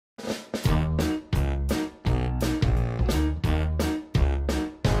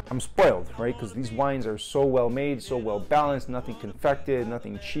spoiled, right? Because these wines are so well made, so well balanced, nothing confected,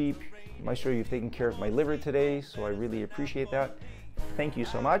 nothing cheap. Maestro, you've taken care of my liver today, so I really appreciate that. Thank you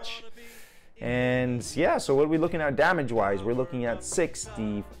so much. And yeah, so what are we looking at damage wise? We're looking at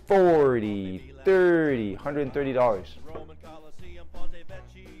 60, 40, 30, $130.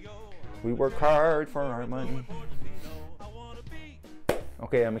 We work hard for our money.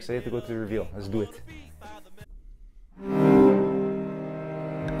 Okay, I'm excited to go to the reveal. Let's do it.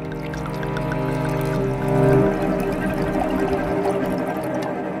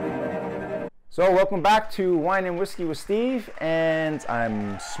 So welcome back to Wine and Whiskey with Steve, and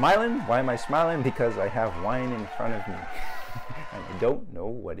I'm smiling. Why am I smiling? Because I have wine in front of me and I don't know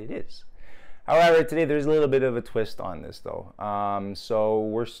what it is. However, today there's a little bit of a twist on this though. So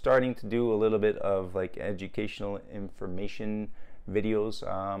we're starting to do a little bit of like educational information videos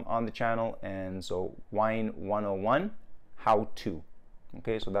on the channel, and so Wine 101 how to.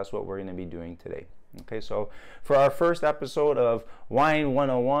 Okay, so that's what we're going to be doing today. Okay, so for our first episode of Wine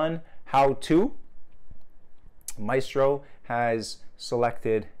 101 how to, Maestro has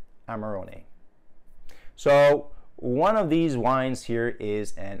selected Amarone. So one of these wines here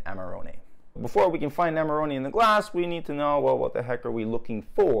is an Amarone. Before we can find Amarone in the glass, we need to know, well, what the heck are we looking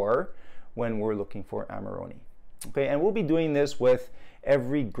for when we're looking for Amarone? Okay, and we'll be doing this with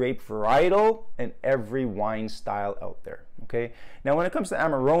every grape varietal and every wine style out there. Okay, now when it comes to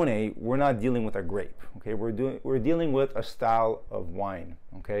Amarone, we're not dealing with a grape. Okay, we're dealing with a style of wine.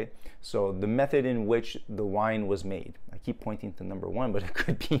 Okay, so the method in which the wine was made. I keep pointing to number one, but it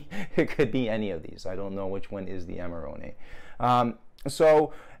could be any of these. I don't know which one is the Amarone.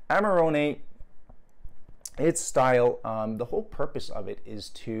 So Amarone, its style, the whole purpose of it is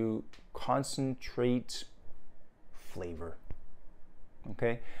to concentrate flavor.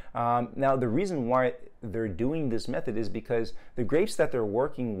 Okay, now the reason why they're doing this method is because the grapes that they're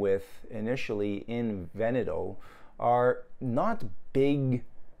working with initially in Veneto are not big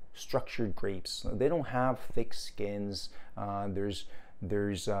structured grapes. They don't have thick skins. There's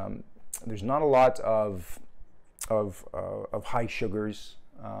not a lot of high sugars.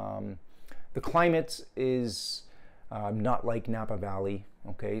 The climate is not like Napa Valley.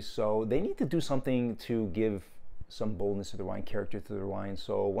 Okay, so they need to do something to give some boldness to their wine, character to their wine.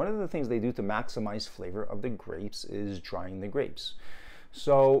 So one of the things they do to maximize flavor of the grapes is drying the grapes.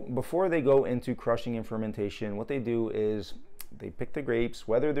 So before they go into crushing and fermentation, what they do is they pick the grapes,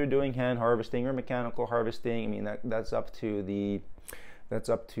 whether they're doing hand harvesting or mechanical harvesting. I mean, that's up to the I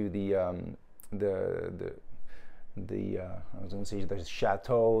was going to say the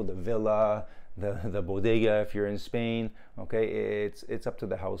chateau, the villa, the bodega if you're in Spain. Okay, it's up to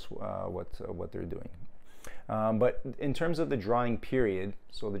the house what they're doing. But in terms of the drying period,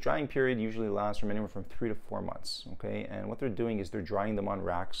 so the drying period usually lasts from anywhere from 3 to 4 months. Okay, and what they're doing is they're drying them on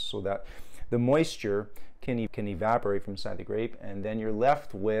racks so that the moisture can evaporate from inside the grape, and then you're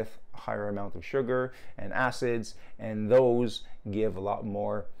left with a higher amount of sugar and acids, and those give a lot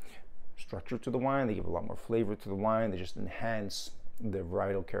more structure to the wine. They give a lot more flavor to the wine. They just enhance the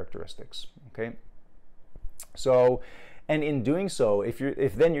varietal characteristics. Okay, so. And in doing so, if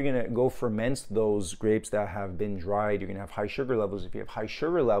then you're going to go ferment those grapes that have been dried, you're going to have high sugar levels. If you have high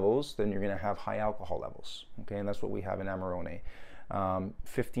sugar levels, then you're going to have high alcohol levels. Okay, and that's what we have in Amarone.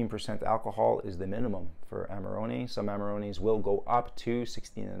 15% alcohol is the minimum for Amarone. Some Amarones will go up to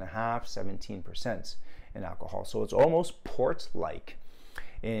 16.5, 17% in alcohol. So it's almost port-like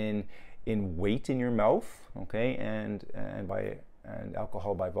in weight in your mouth. Okay, and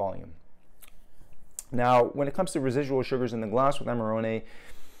alcohol by volume. Now, when it comes to residual sugars in the glass with Amarone,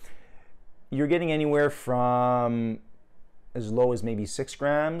 you're getting anywhere from as low as maybe 6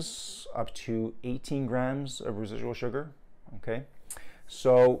 grams up to 18 grams of residual sugar. Okay,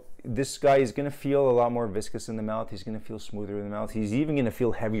 so this guy is going to feel a lot more viscous in the mouth. He's going to feel smoother in the mouth. He's even going to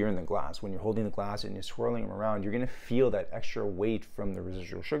feel heavier in the glass. When you're holding the glass and you're swirling them around, you're going to feel that extra weight from the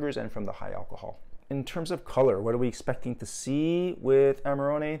residual sugars and from the high alcohol. In terms of color, what are we expecting to see with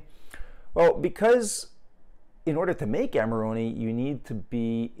Amarone? Well, because in order to make Amarone, you need to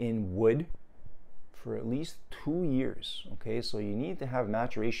be in wood for at least 2 years. Okay, so you need to have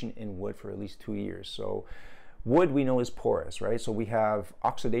maturation in wood for at least 2 years. So wood we know is porous, right? So we have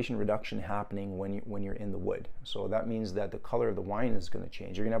oxidation reduction happening when you're in the wood. So that means that the color of the wine is going to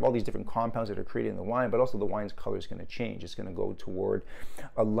change. You're going to have all these different compounds that are created in the wine, but also the wine's color is going to change. It's going to go toward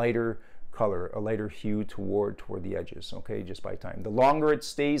a lighter color, a lighter hue toward the edges, okay, just by time. The longer it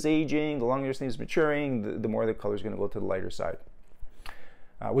stays aging, the longer it stays maturing, the more the color is going to go to the lighter side,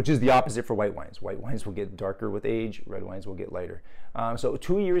 which is the opposite for white wines. White wines will get darker with age, red wines will get lighter. So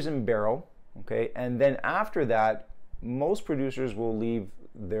 2 years in barrel, okay, and then after that, most producers will leave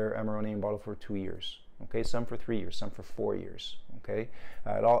their Amarone in bottle for 2 years. Okay, some for 3 years, some for 4 years. Okay,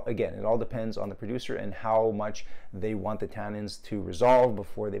 it all depends on the producer and how much they want the tannins to resolve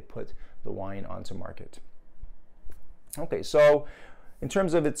before they put the wine onto market. Okay, so in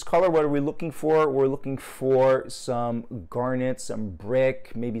terms of its color, what are we looking for? We're looking for some garnet, some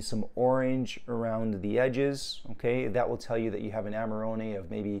brick, maybe some orange around the edges. Okay, that will tell you that you have an Amarone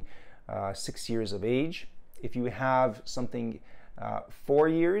of maybe 6 years of age. If you have something 4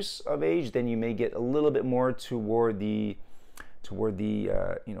 years of age, then you may get a little bit more toward the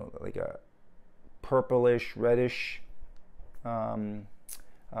you know, like a purplish, reddish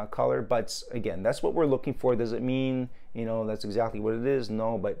color. But again, that's what we're looking for. Does it mean, you know, that's exactly what it is?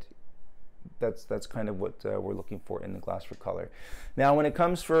 No, but that's kind of what we're looking for in the glass for color. Now, when it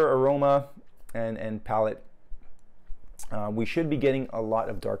comes for aroma and palate, we should be getting a lot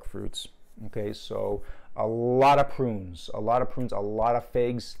of dark fruits. Okay, so a lot of prunes, a lot of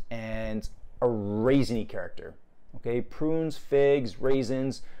figs, and a raisiny character. Okay, prunes, figs,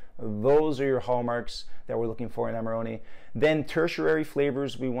 raisins, those are your hallmarks that we're looking for in Amarone. Then tertiary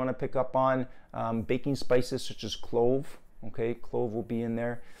flavors we want to pick up on, baking spices such as clove. Okay, clove will be in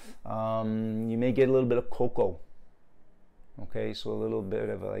there. You may get a little bit of cocoa. Okay, so a little bit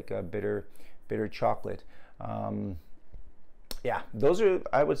of like a bitter chocolate. Yeah, those are,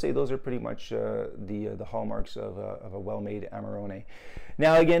 I would say, those are pretty much the hallmarks of a well-made Amarone.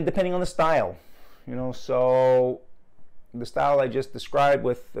 Now, again, depending on the style, you know, so the style I just described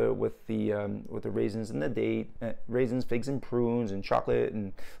with the raisins and the date, raisins, figs, and prunes, and chocolate,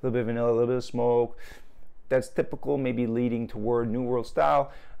 and a little bit of vanilla, a little bit of smoke. That's typical, maybe leading toward New World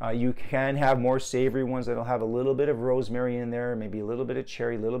style. You can have more savory ones that'll have a little bit of rosemary in there, maybe a little bit of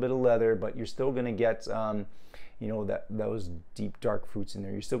cherry, a little bit of leather, but you're still going to get you know, those deep dark fruits in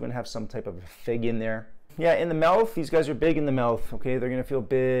there. You're still going to have some type of a fig in there. Yeah, in the mouth, these guys are big in the mouth. Okay, they're going to feel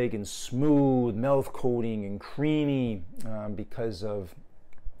big and smooth, mouth coating and creamy because of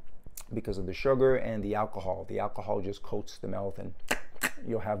the sugar and the alcohol. The alcohol just coats the mouth, and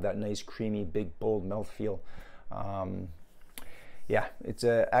you'll have that nice, creamy, big, bold mouth feel. Yeah, it's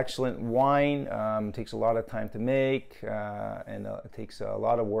an excellent wine. It takes a lot of time to make, and it takes a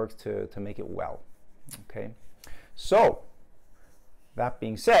lot of work to make it well. Okay, so that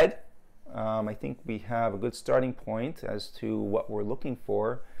being said, I think we have a good starting point as to what we're looking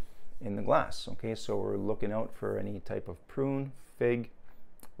for in the glass. Okay, so we're looking out for any type of prune, fig,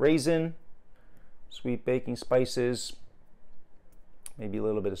 raisin, sweet baking spices, maybe a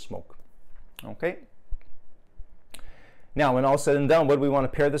little bit of smoke. Okay, now when all said and done, what do we want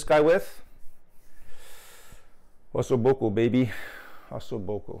to pair this guy with? Ossobuco, baby.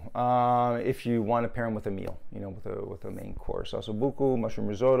 Ossobuco. If you want to pair them with a meal, you know, with a main course. Ossobuco, mushroom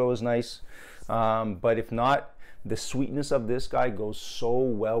risotto is nice. But if not, the sweetness of this guy goes so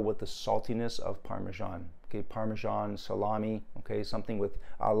well with the saltiness of Parmesan. Okay, Parmesan, salami, okay, something with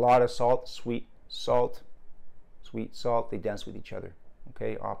a lot of salt, sweet salt, they dance with each other.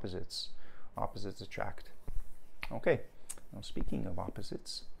 Okay, opposites attract. Okay, now speaking of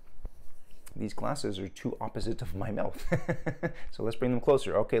opposites, these glasses are too opposite of my mouth. So let's bring them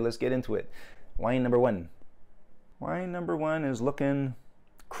closer. Okay, let's get into it. Wine number one. Wine number one is looking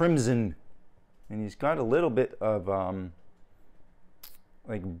crimson, and he's got a little bit of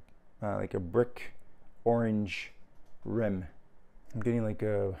like a brick orange rim. I'm getting like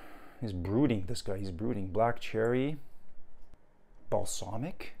he's brooding. This guy, he's brooding. Black cherry,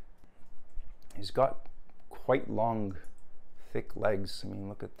 balsamic. He's got quite long, thick legs. I mean,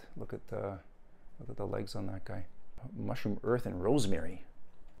 look at the legs on that guy. Mushroom earth and rosemary.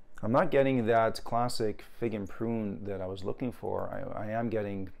 I'm not getting that classic fig and prune that I was looking for. I am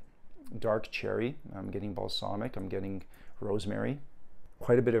getting dark cherry. I'm getting balsamic. I'm getting rosemary.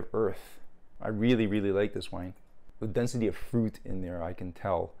 Quite a bit of earth. I really, really like this wine. The density of fruit in there, I can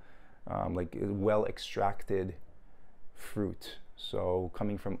tell, like well extracted fruit. So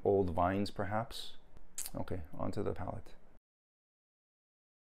coming from old vines, perhaps. Okay, onto the palate.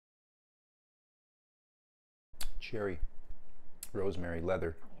 Cherry, rosemary,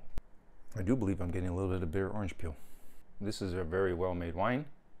 leather. I do believe I'm getting a little bit of bitter orange peel. This is a very well made wine.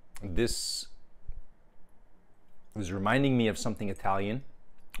 This is reminding me of something Italian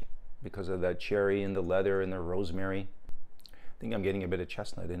because of that cherry and the leather and the rosemary. I think I'm getting a bit of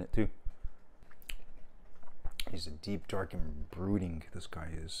chestnut in it too. He's a deep, dark, and brooding. This guy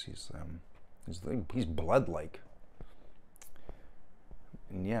is. He's blood-like.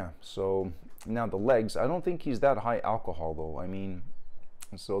 And yeah, so now the legs. I don't think he's that high alcohol though. I mean,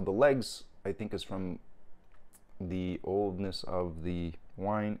 so the legs, I think, is from the oldness of the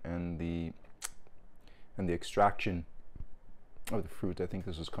wine and the extraction of the fruit. I think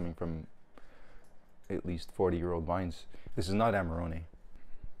this is coming from at least 40-year-old vines. This is not Amarone.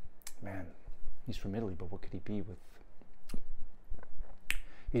 Man, he's from Italy, but what could he be with?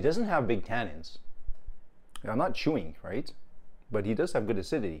 He doesn't have big tannins. I'm not chewing, right? But he does have good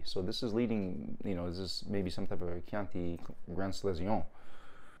acidity. So this is leading, you know, this is maybe some type of a Chianti Grand Selezione.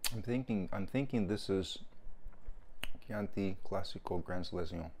 I'm thinking this is Chianti Classico Grand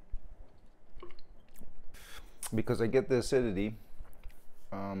Selezione. Because I get the acidity,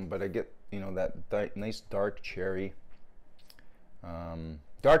 but I get, you know, that nice dark cherry.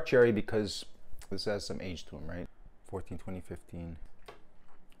 Dark cherry because this has some age to him, right? 14, 2015.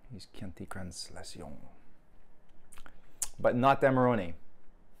 He's Chianti Grand Selezione. But not Amarone.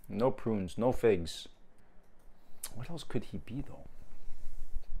 No prunes, no figs. What else could he be though?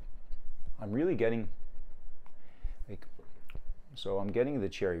 I'm really getting, like, so I'm getting the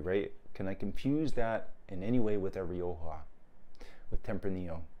cherry, right? Can I confuse that in any way with a Rioja, with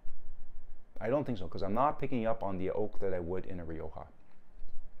Tempranillo? I don't think so, because I'm not picking up on the oak that I would in a Rioja.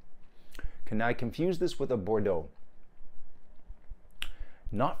 Can I confuse this with a Bordeaux?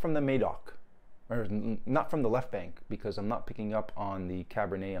 Not from the Medoc, or not from the left bank, because I'm not picking up on the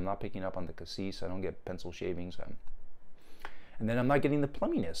Cabernet, I'm not picking up on the Cassis, I don't get pencil shavings. And then I'm not getting the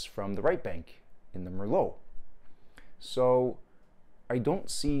plumminess from the right bank in the Merlot. So I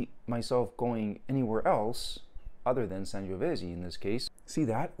don't see myself going anywhere else other than Sangiovese in this case. See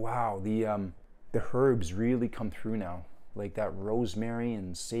that? Wow, the herbs really come through now. Like that rosemary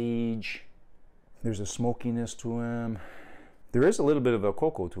and sage. There's a smokiness to him. There is a little bit of a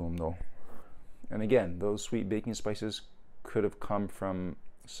cocoa to him though. And again, those sweet baking spices could have come from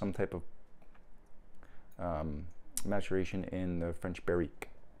some type of maturation in the French barrique.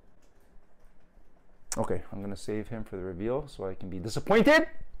 Okay, I'm gonna save him for the reveal so I can be disappointed.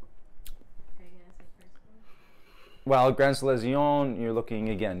 Well, Grand Selezione, you're looking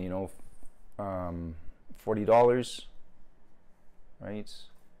again, you know, $40, right?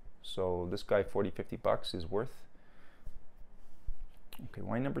 So this guy, 40, 50 bucks is worth. Okay,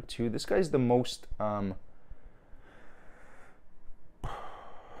 wine number 2. This guy's the most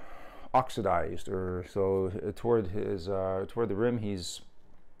oxidized, or so toward his toward the rim. He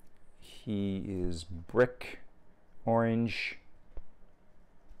is brick orange.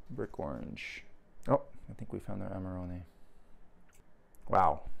 Oh, I think we found our Amarone.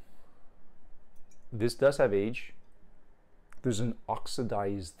 Wow. This does have age. There's an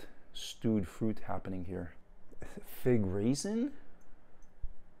oxidized stewed fruit happening here. Fig raisin?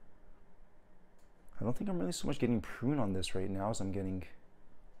 I don't think I'm really so much getting prune on this right now as I'm getting...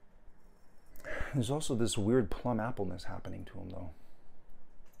 There's also this weird plum appleness happening to him though.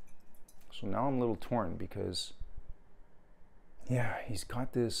 So now I'm a little torn because, yeah, he's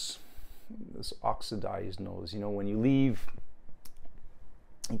got this oxidized nose. You know, when you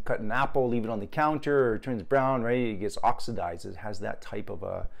cut an apple, leave it on the counter, or it turns brown, right? It gets oxidized. It has that type of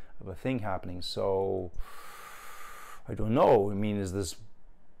a thing happening. So I don't know. I mean, has this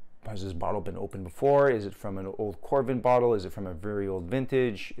bottle been opened before? Is it from an old Corvin bottle? Is it from a very old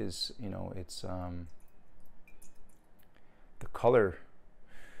vintage? Is, you know, it's the color.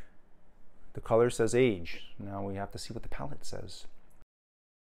 The color says age. Now we have to see what the palate says.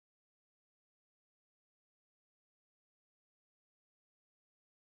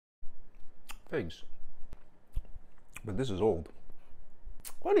 Figs. But this is old.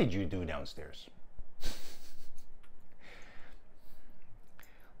 What did you do downstairs?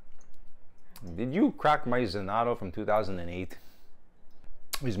 Did you crack my Zenato from 2008?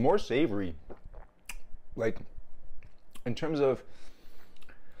 It's more savory. Like, in terms of,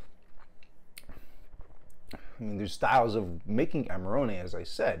 I mean, there's styles of making Amarone, as I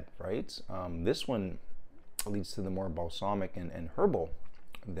said, right? This one leads to the more balsamic and herbal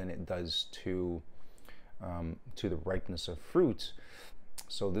than it does to the ripeness of fruit.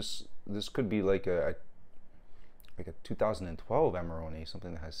 So this could be like a 2012 Amarone,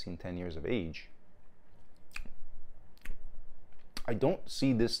 something that has seen 10 years of age. I don't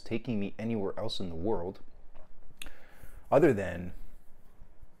see this taking me anywhere else in the world other than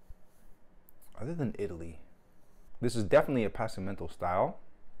Italy. This is definitely a passamento style.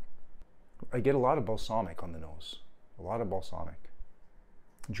 I get a lot of balsamic on the nose, a lot of balsamic.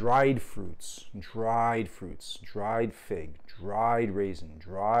 Dried fruits, dried fig, dried raisin,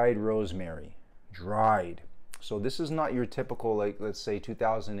 dried rosemary, dried. So this is not your typical, like, let's say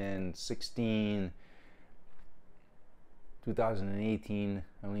 2016, 2018.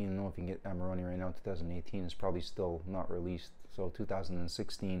 I don't even know if you can get Amarone right now. 2018 is probably still not released. So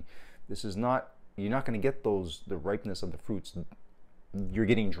 2016, this is not, you're not going to get the ripeness of the fruits you're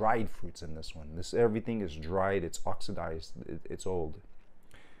getting dried fruits in this one. Everything is dried, it's oxidized, it's old.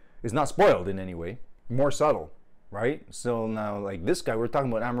 It's not spoiled in any way, more subtle, right? So now, like this guy, we're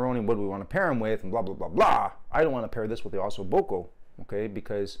talking about Amarone, what do we want to pair him with, and blah, blah, blah, blah. I don't want to pair this with the LCBO, okay,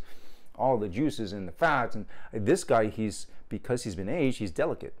 because all the juices and the fats, and this guy, because he's been aged, he's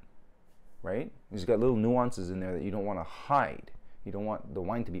delicate, right? He's got little nuances in there that you don't want to hide. You don't want the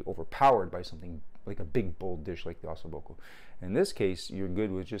wine to be overpowered by something like a big bold dish like the LCBO. In this case, you're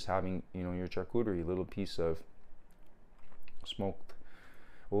good with just having, you know, your charcuterie, a little piece of smoked,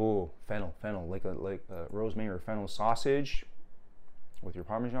 fennel, like a rosemary or fennel sausage with your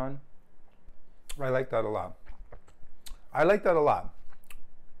Parmesan. I like that a lot. I like that a lot.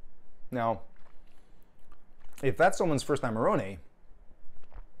 Now, if that's someone's first Amarone,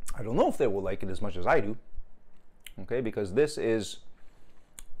 I don't know if they will like it as much as I do. Okay, because this is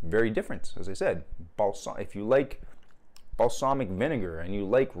very different, as I said. If you like balsamic vinegar, and you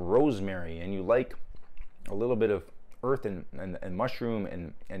like rosemary, and you like a little bit of earth and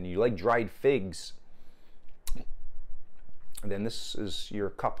mushroom, and you like dried figs, then this is your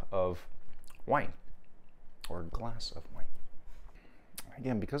cup of wine, or glass of wine.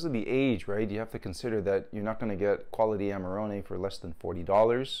 Again, because of the age, right, you have to consider that you're not going to get quality Amarone for less than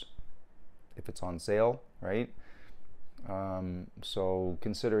 $40 if it's on sale, right? So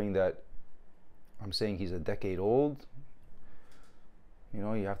considering that I'm saying he's a decade old, you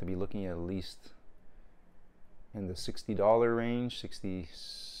know, you have to be looking at least in the $60 range,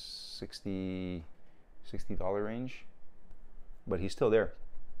 $60 range, but he's still there.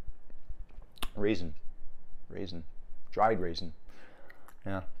 Raisin, dried raisin.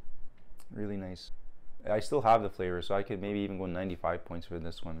 Yeah, really nice. I still have the flavor, so I could maybe even go 95 points for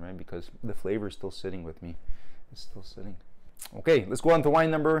this one, right? Because the flavor is still sitting with me. It's still sitting. Okay, let's go on to wine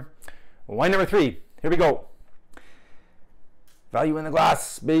number 3. Here we go. Value in the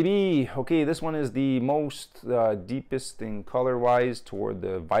glass, baby. Okay, this one is the most deepest in color-wise toward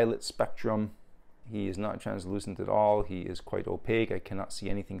the violet spectrum. He is not translucent at all. He is quite opaque. I cannot see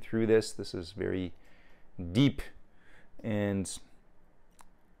anything through this. This is very deep, and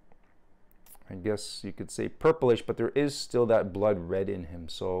I guess you could say purplish, but there is still that blood red in him.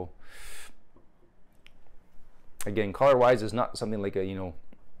 So again, color-wise is not something like a, you know,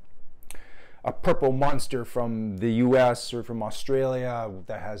 a purple monster from the US or from Australia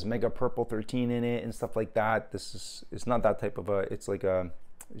that has Mega Purple 13 in it and stuff like that. It's not that type of a, it's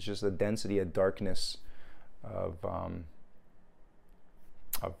just a density, a darkness of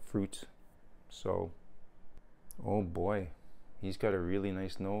fruit. So, oh boy, he's got a really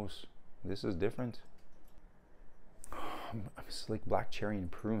nice nose. This is different. It's like black cherry and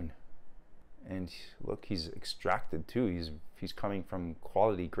prune. And look, he's extracted too. He's coming from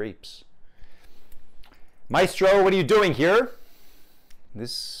quality grapes. Maestro, what are you doing here?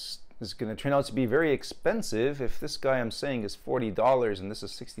 This is going to turn out to be very expensive. If this guy I'm saying is $40 and this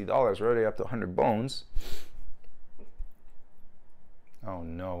is $60, we're already up to 100 bones. Oh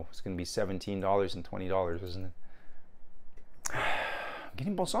no, it's going to be $17 and $20, isn't it? I'm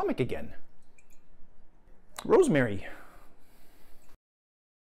getting balsamic again. Rosemary.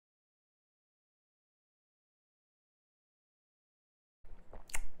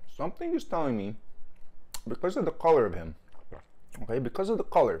 Something is telling me, because of the color of him, okay, because of the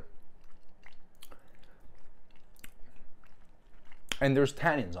color, and there's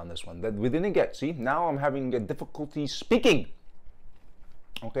tannins on this one that we didn't get. See, now I'm having a difficulty speaking.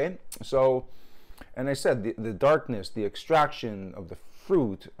 Okay, so, and I said the darkness, the extraction of the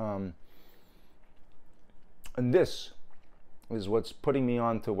fruit, and this is what's putting me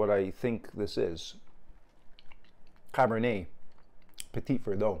on to what I think this is. Cabernet, Petit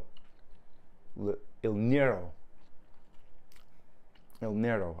Verdot, El Nero. I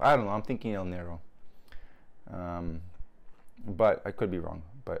don't know, I'm thinking El Nero. But I could be wrong.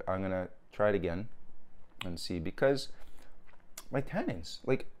 But I'm going to try it again and see, because my tannins,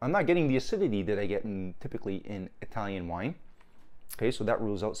 like, I'm not getting the acidity that I get typically in Italian wine. Okay, so that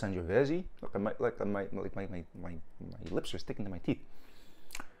rules out Sangiovese. Look, my lips are sticking to my teeth.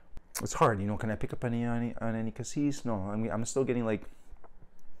 It's hard, you know. Can I pick up any cassis? No, I mean, I'm still getting like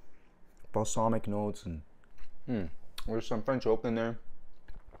balsamic notes, and there's some French oak in there.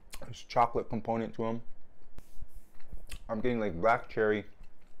 There's chocolate component to them. I'm getting like black cherry,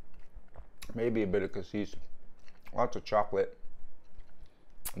 maybe a bit of cassis, lots of chocolate,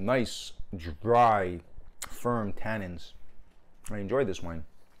 nice, dry, firm tannins. I enjoy this wine.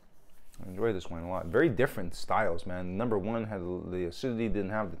 I enjoy this wine a lot. Very different styles, man. Number one had the acidity,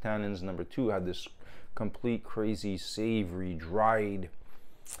 didn't have the tannins. Number two had this complete, crazy, savory, dried,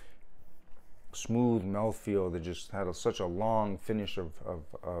 smooth mouthfeel that just had such a long finish of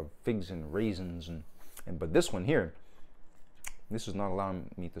figs and raisins. But this one here, this is not allowing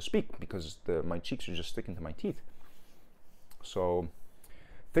me to speak because my cheeks are just sticking to my teeth. So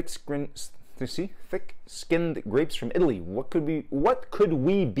thick-skinned grapes from Italy. What could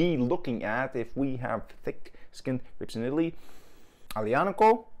we be looking at if we have thick-skinned grapes in Italy?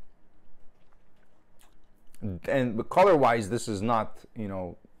 Aglianico. And color-wise, this is not, you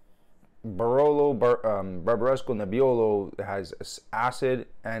know, Barolo, Barbaresco, Nebbiolo has acid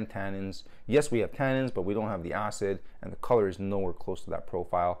and tannins. Yes, we have tannins, but we don't have the acid, and the color is nowhere close to that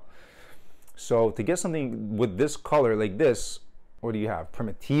profile. So to get something with this color like this, what do you have?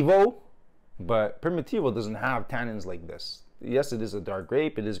 Primitivo, but Primitivo doesn't have tannins like this. Yes, it is a dark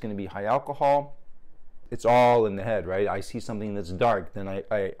grape. It is going to be high alcohol. It's all in the head, right? I see something that's dark, then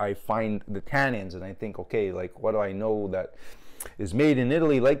I find the tannins, and I think, okay, like, what do I know that is made in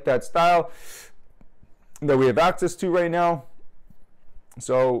Italy like that style that we have access to right now?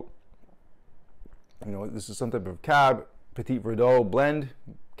 So, you know, this is some type of Cab, Petit Verdot blend.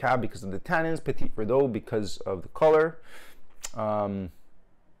 Cab because of the tannins, Petit Verdot because of the color. I'm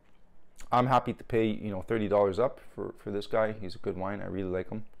happy to pay, you know, $30 up for this guy. He's a good wine. I really like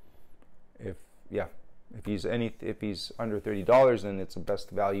him. If he's under $30, then it's a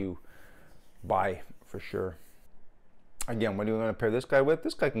best value buy for sure. Again, what are you going to pair this guy with?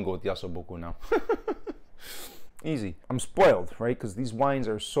 This guy can go with Yasobuku now. Easy. I'm spoiled, right? Because these wines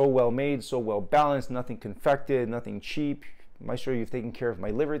are so well made, so well balanced, nothing confected, nothing cheap. Maestro, you've taken care of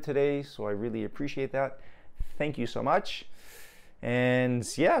my liver today, so I really appreciate that. Thank you so much. And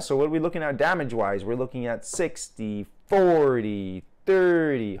yeah, so what are we looking at damage wise? We're looking at 60, 40,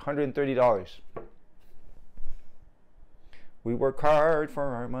 30, $130. We work hard for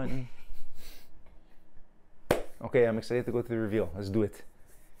our money. Okay, I'm excited to go to the reveal. Let's do it.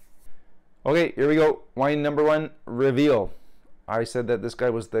 Okay, here we go. Wine number 1, reveal. I said that this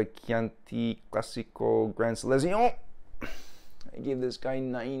guy was the Chianti Classico Grand Selezione. I gave this guy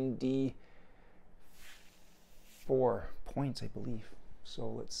 94 points, I believe. So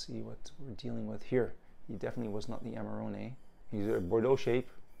let's see what we're dealing with here. He definitely was not the Amarone. He's a Bordeaux shape.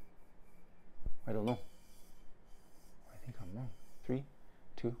 I don't know. I think I'm wrong. 3,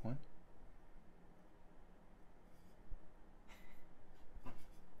 2, 1.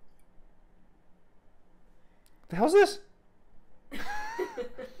 What the hell's this?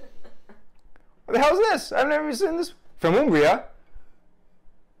 What the hell's this? I've never seen this. From Umbria?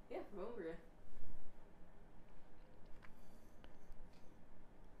 Yeah, from Umbria.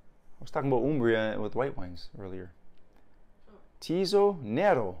 I was talking about Umbria with white wines earlier. Oh. Tiso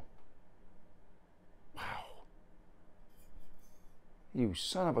Nero. Wow. You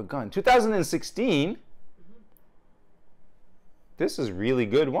son of a gun. 2016? This is really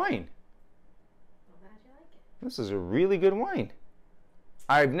good wine. I'm glad you like it. This is a really good wine.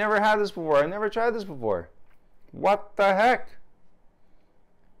 I've never had this before. I've never tried this before. What the heck?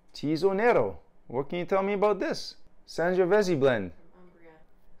 Tiso Nero. What can you tell me about this? Sangiovese blend. From Umbria.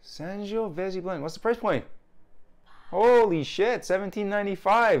 Sangiovese blend. What's the price point? Holy shit,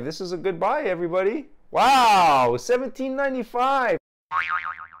 $17.95. This is a good buy, everybody. Wow, $17.95.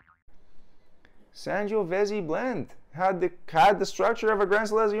 Sangiovese blend. Had the structure of a Grand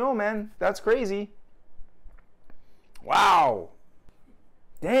Selezione, man. That's crazy. Wow.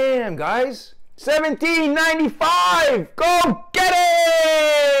 Damn, guys. $17.95. Go get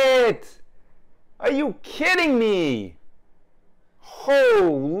it! Are you kidding me?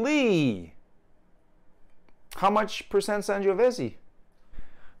 Holy. How much percent Sangiovese?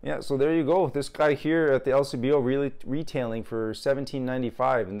 Yeah, so there you go. This guy here at the LCBO really retailing for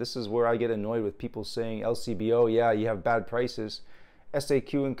 $17.95, and this is where I get annoyed with people saying LCBO, yeah, you have bad prices.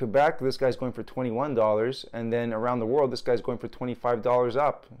 SAQ in Quebec, this guy's going for $21, and then around the world, this guy's going for $25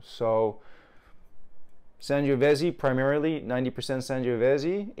 up. So Sangiovese, primarily 90%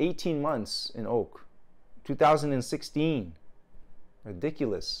 Sangiovese, 18 months in oak, 2016.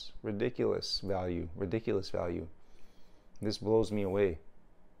 Ridiculous value, ridiculous value. This blows me away.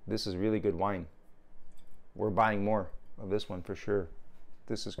 This is really good wine. We're buying more of this one for sure.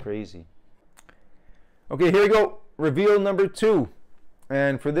 This is crazy. Okay, here we go. Reveal number 2.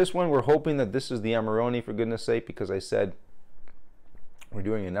 And for this one, we're hoping that this is the Amarone, for goodness sake, because I said we're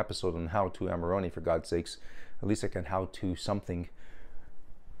doing an episode on how to Amarone, for God's sakes. At least I can how to something.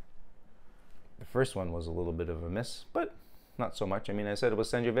 The first one was a little bit of a miss, but not so much. I mean, I said it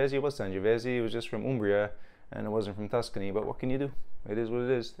was Sangiovese. It was Sangiovese. It was just from Umbria, and it wasn't from Tuscany. But what can you do? It is what it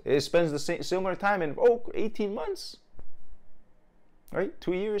is. It spends the similar time in oak, 18 months. Right?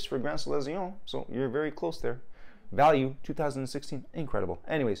 2 years for Grand Selezione. So you're very close there. Value, 2016. Incredible.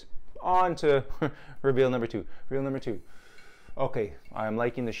 Anyways, On to reveal number two. Reveal number two. Okay, I'm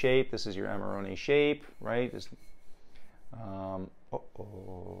liking the shape. This is your Amarone shape, right? This, what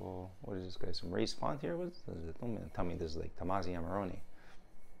is this guy? Some raised font here? What is this? Don't tell me this is like Tomasi Amarone.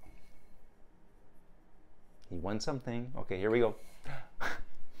 He won something. Okay, here we go.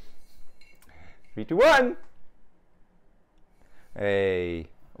 3, 2, 1. Hey,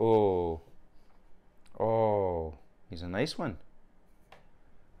 oh, he's a nice one.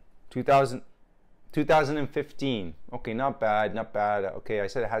 2015. Okay, not bad, not bad. Okay, I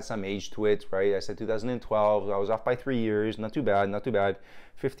said it had some age to it, right? I said 2012. I was off by 3 years. Not too bad, not too bad.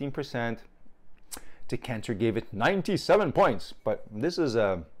 15%. Decanter gave it 97 points. But this is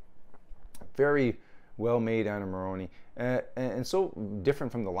a very well-made Amarone, and so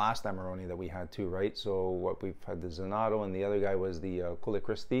different from the last Amarone that we had too, right? So what we've had the Zenato, and the other guy was the Colle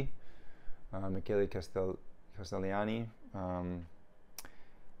Cristi, Michele Castellani.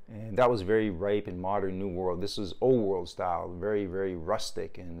 And that was very ripe and modern New World. This was Old World style, very, very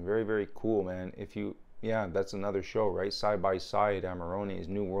rustic and very, very cool, man. If you, yeah, that's another show, right? Side by side, Amarone is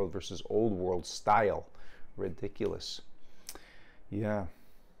New World versus Old World style. Ridiculous. Yeah.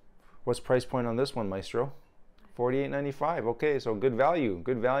 What's price point on this one, Maestro? $48.95. Okay, so good value,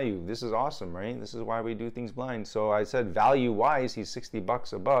 good value. This is awesome, right? This is why we do things blind. So I said value-wise, he's 60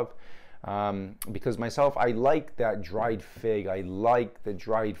 bucks above. Because myself, I like that dried fig. I like the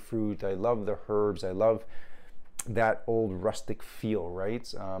dried fruit. I love the herbs. I love that old rustic feel,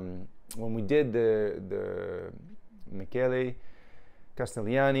 right? When we did the Michele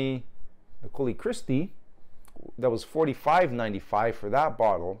Castellani, the Colle Cristi, that was $45.95 for that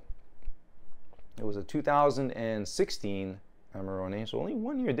bottle. It was a 2016 Amarone, so only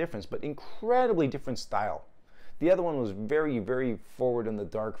 1 year difference, but incredibly different style. The other one was very, very forward in the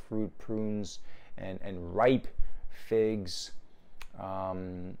dark fruit, prunes, and ripe figs,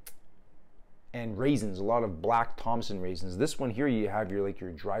 and raisins, a lot of black Thompson raisins. This one here, you have your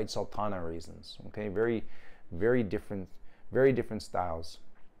dried sultana raisins. Okay, very, very different styles.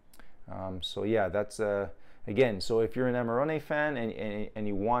 So yeah, that's again. So if you're an Amarone fan and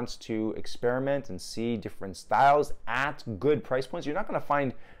you want to experiment and see different styles at good price points, you're not going to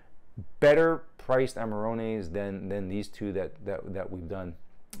find better priced Amarones than these two that we've done.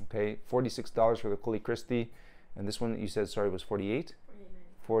 Okay, $46 for the Colle Cristi, and this one you said, sorry, was 48.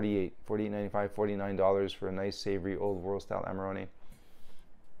 $48.95, $49 for a nice savory old world style Amarone.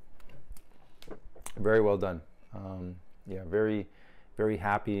 Very well done. Yeah, very, very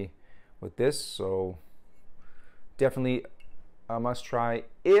happy with this. So definitely a must try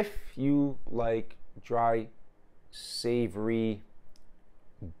if you like dry, savory,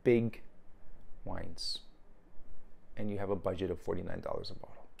 big wines and you have a budget of $49 a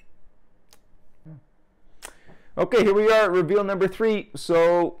bottle. Okay, here we are at reveal number 3.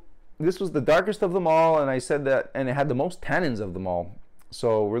 So this was the darkest of them all, and I said that, and it had the most tannins of them all.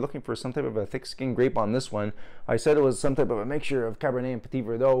 So we're looking for some type of a thick skin grape on this one. I said it was some type of a mixture of Cabernet and Petit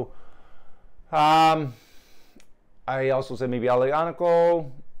Verdot. I also said maybe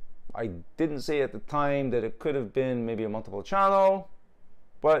Aglianico. I didn't say at the time that it could have been maybe a Montepulciano,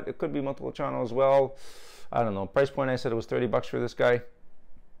 but it could be Montepulciano as well. I don't know. Price point, I said it was 30 bucks for this guy.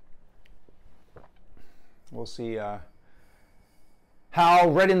 We'll see how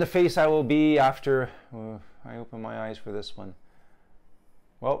red in the face I will be after I open my eyes for this one.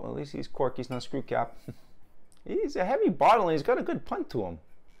 Well, at least he's cork. He's not screw cap. He's a heavy bottle and he's got a good punt to him.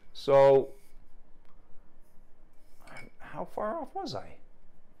 So, how far off was I?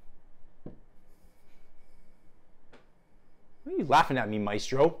 Why are you laughing at me,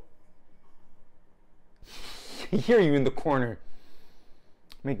 Maestro? I hear you in the corner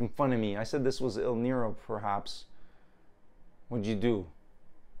making fun of me. I said this was El Nero, perhaps. What'd you do?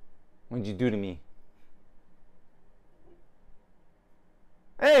 What'd you do to me?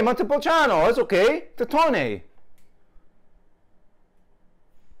 Hey, Montepulciano, it's okay. Totone.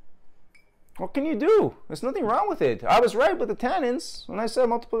 What can you do? There's nothing wrong with it. I was right with the tannins when I said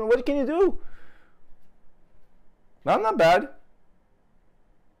Montepulciano. What can you do? I'm not bad.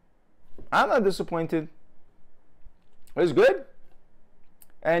 I'm not disappointed. It's good.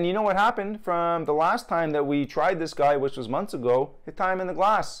 And you know what happened from the last time that we tried this guy, which was months ago? Hit time in the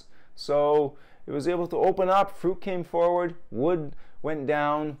glass. So it was able to open up, fruit came forward, wood went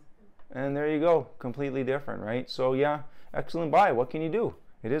down, and there you go. Completely different, right? So yeah, excellent buy. What can you do?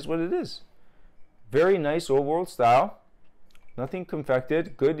 It is what it is. Very nice old world style. Nothing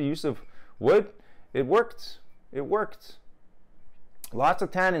confected. Good use of wood. It worked. It worked. Lots of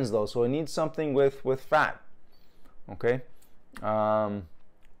tannins though, so it needs something with fat. Okay.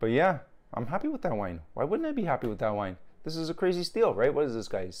 But yeah, I'm happy with that wine. Why wouldn't I be happy with that wine? This is a crazy steal, right? What is this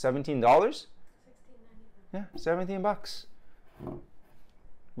guy? $17? $16.95. Yeah, 17 bucks.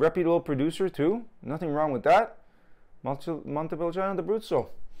 Reputable producer too. Nothing wrong with that. Montepulciano d'Abruzzo.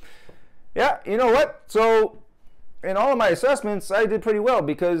 Yeah, you know what? So in all of my assessments, I did pretty well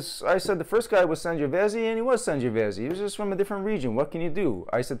because I said the first guy was Sangiovese, and he was Sangiovese. He was just from a different region. What can you do?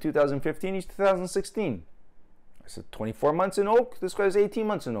 I said 2015, he's 2016. I said 24 months in oak. This guy's 18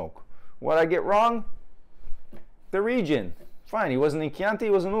 months in oak. What I get wrong? The region. Fine, he wasn't in Chianti,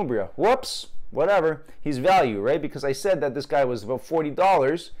 he was in Umbria. Whoops, whatever. He's value, right? Because I said that this guy was about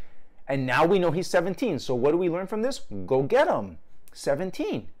 $40, and now we know he's 17. So what do we learn from this? Go get him.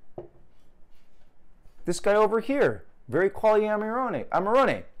 17. This guy over here, very quality Amarone.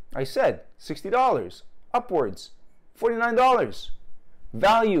 Amarone, I said $60, upwards, $49,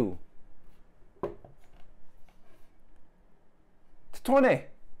 value. Titone,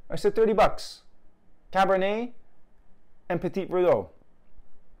 I said 30 bucks. Cabernet and Petit Verdot.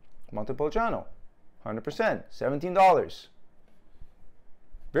 Montepulciano, 100%, $17.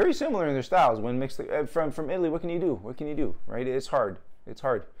 Very similar in their styles when mixed from Italy. What can you do? What can you do? Right? It's hard. It's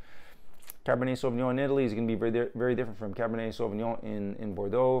hard. Cabernet Sauvignon in Italy is going to be very, very different from Cabernet Sauvignon in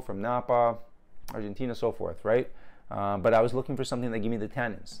Bordeaux, from Napa, Argentina, so forth, right? But I was looking for something that gave me the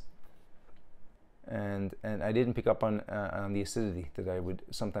tannins, and I didn't pick up on the acidity that I would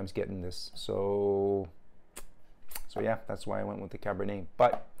sometimes get in this. So yeah, that's why I went with the Cabernet.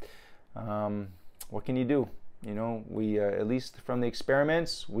 But what can you do? You know, we at least from the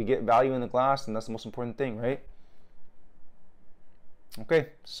experiments, we get value in the glass, and that's the most important thing, right? Okay,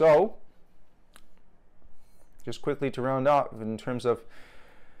 so just quickly to round off in terms of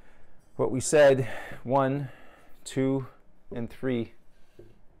what we said, 1, 2, and 3.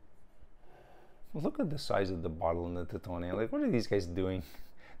 Look at the size of the bottle in the Titone. Like, what are these guys doing?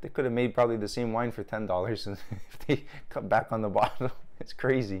 They could have made probably the same wine for $10 if they cut back on the bottle. It's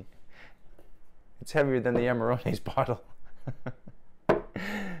crazy. It's heavier than the Amarone's bottle.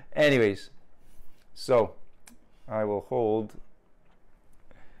 Anyways, so I will hold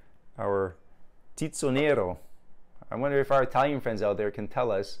our Tizzonero. I wonder if our Italian friends out there can tell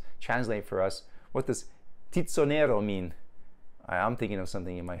us, translate for us, what does Tizzonero mean? I'm thinking of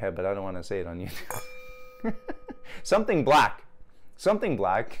something in my head, but I don't want to say it on YouTube. Something black. Something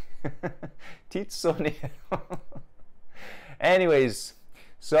black. Tizzonero. Anyways,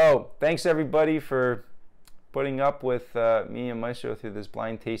 so thanks everybody for putting up with me and Maestro through this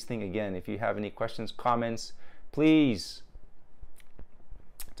blind tasting. Again, if you have any questions, comments, please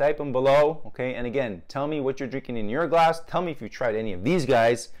type them below, okay? And again, tell me what you're drinking in your glass. Tell me if you tried any of these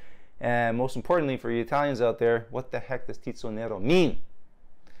guys. And most importantly, for you Italians out there, what the heck does Tizzonero mean?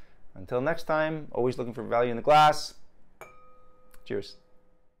 Until next time, always looking for value in the glass. Cheers.